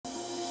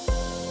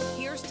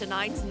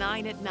tonight's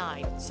 9 at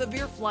 9.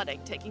 Severe flooding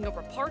taking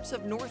over parts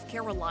of North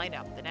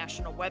Carolina. The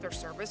National Weather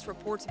Service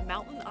reports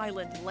Mountain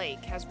Island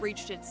Lake has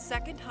reached its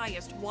second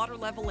highest water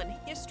level in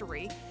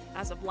history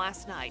as of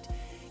last night.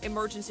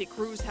 Emergency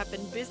crews have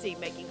been busy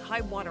making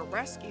high water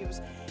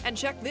rescues. And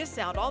check this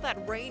out, all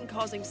that rain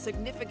causing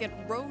significant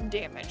road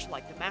damage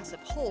like the massive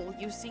hole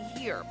you see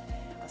here.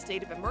 A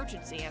state of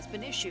emergency has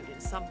been issued in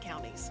some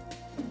counties.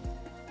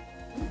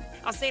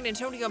 A San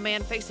Antonio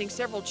man facing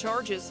several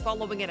charges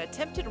following an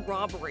attempted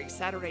robbery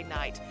Saturday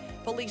night.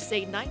 Police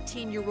say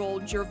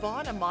 19-year-old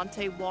Jervon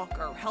Amante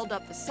Walker held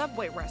up the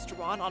Subway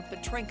restaurant on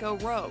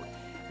Petrenko Road.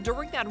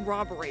 During that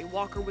robbery,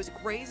 Walker was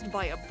grazed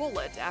by a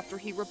bullet after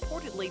he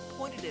reportedly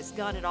pointed his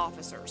gun at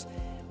officers.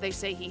 They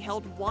say he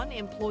held one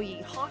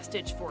employee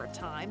hostage for a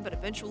time, but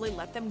eventually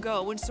let them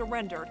go and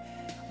surrendered.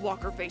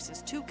 Walker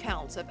faces 2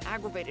 counts of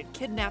aggravated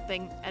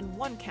kidnapping and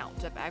 1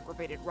 count of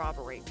aggravated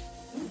robbery.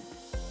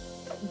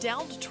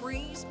 Downed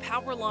trees,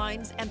 power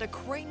lines, and a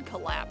crane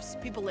collapse.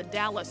 People in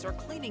Dallas are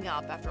cleaning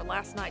up after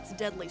last night's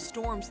deadly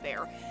storms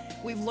there.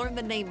 We've learned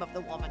the name of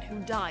the woman who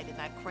died in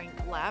that crane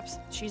collapse.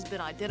 She's been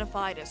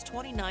identified as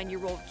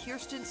 29-year-old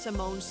Kirsten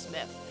Simone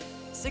Smith.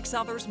 6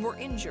 others were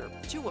injured,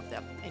 2 of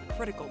them in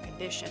critical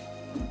condition.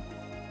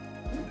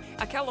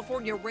 A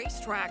California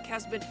racetrack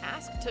has been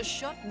asked to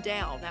shut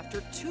down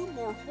after 2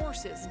 more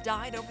horses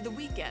died over the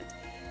weekend.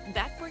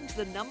 That brings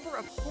the number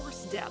of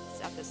horse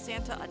deaths at the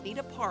Santa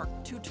Anita Park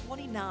to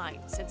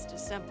 29 since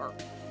December.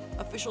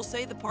 Officials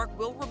say the park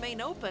will remain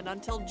open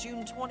until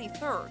June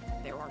 23rd.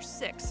 There are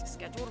 6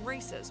 scheduled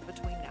races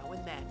between now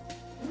and then.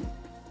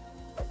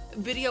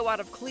 Video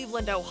out of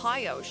Cleveland,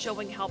 Ohio,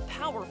 showing how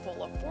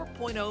powerful a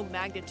 4.0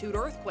 magnitude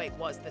earthquake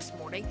was this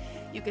morning.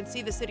 You can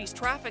see the city's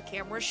traffic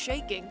cameras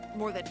shaking.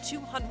 More than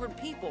 200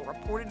 people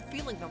reported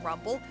feeling the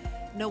rumble.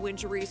 No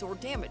injuries or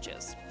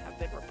damages have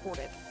been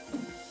reported.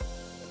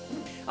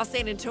 A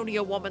San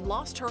Antonio woman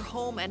lost her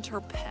home and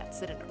her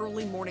pets in an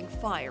early morning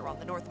fire on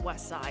the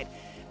northwest side.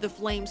 The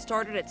flames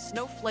started at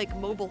Snowflake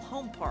Mobile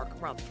Home Park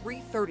around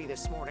 3:30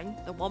 this morning.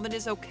 The woman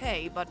is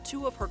okay, but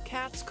 2 of her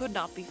cats could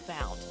not be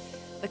found.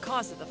 The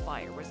cause of the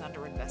fire is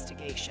under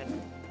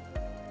investigation.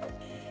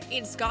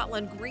 In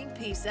Scotland,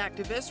 Greenpeace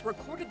activists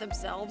recorded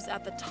themselves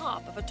at the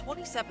top of a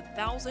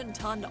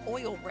 27,000-ton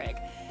oil rig.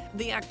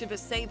 The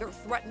activists say they're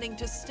threatening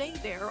to stay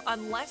there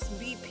unless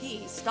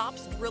BP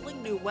stops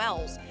drilling new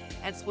wells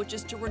and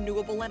switches to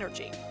renewable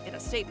energy. In a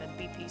statement,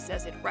 BP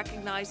says it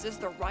recognizes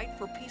the right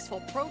for peaceful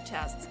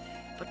protests,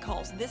 but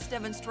calls this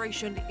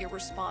demonstration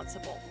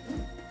irresponsible.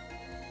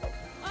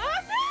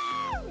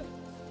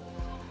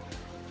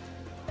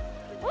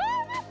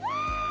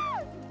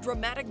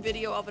 Dramatic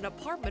video of an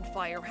apartment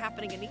fire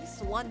happening in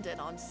East London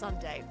on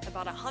Sunday.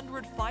 About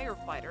 100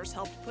 firefighters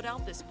helped put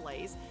out this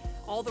blaze.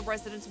 All the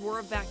residents were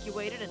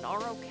evacuated and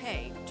are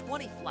okay.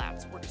 20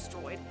 flats were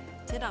destroyed,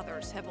 10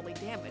 others heavily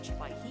damaged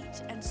by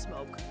heat and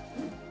smoke.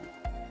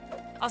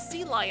 A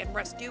sea lion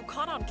rescue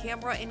caught on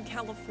camera in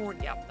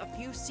California. A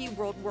few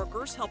SeaWorld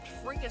workers helped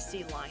free a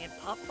sea lion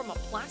pup from a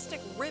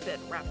plastic ribbon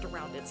wrapped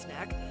around its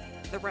neck.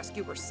 The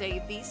rescuers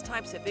say these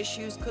types of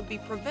issues could be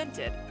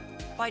prevented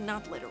by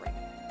not littering.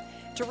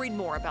 To read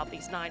more about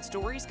these 9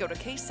 stories, go to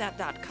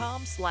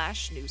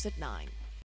ksat.com/news@9.